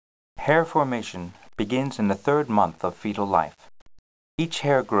Hair formation begins in the 3rd month of fetal life. Each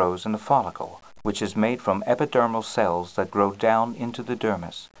hair grows in a follicle, which is made from epidermal cells that grow down into the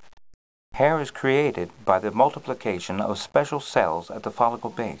dermis. Hair is created by the multiplication of special cells at the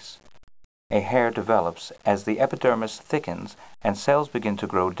follicle base. A hair develops as the epidermis thickens and cells begin to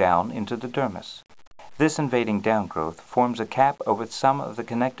grow down into the dermis. This invading downgrowth forms a cap over some of the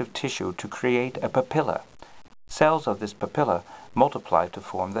connective tissue to create a papilla. Cells of this papilla multiply to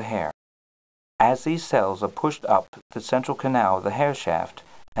form the hair. As these cells are pushed up the central canal of the hair shaft,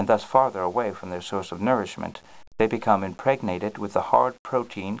 and thus farther away from their source of nourishment, they become impregnated with the hard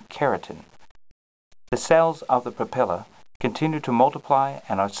protein keratin. The cells of the papilla continue to multiply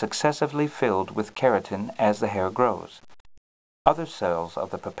and are successively filled with keratin as the hair grows. Other cells of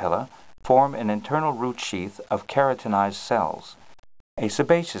the papilla form an internal root sheath of keratanized cells. A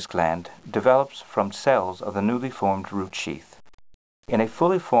sebaceous gland develops from cells of the newly formed root sheath. In a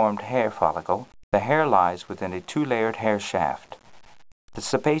fully formed hair follicle, the hair lies within a 2-layered hair shaft. The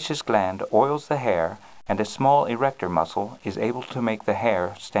sebaceous gland oils the hair, and a small erector muscle is able to make the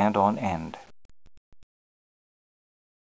hair stand on end.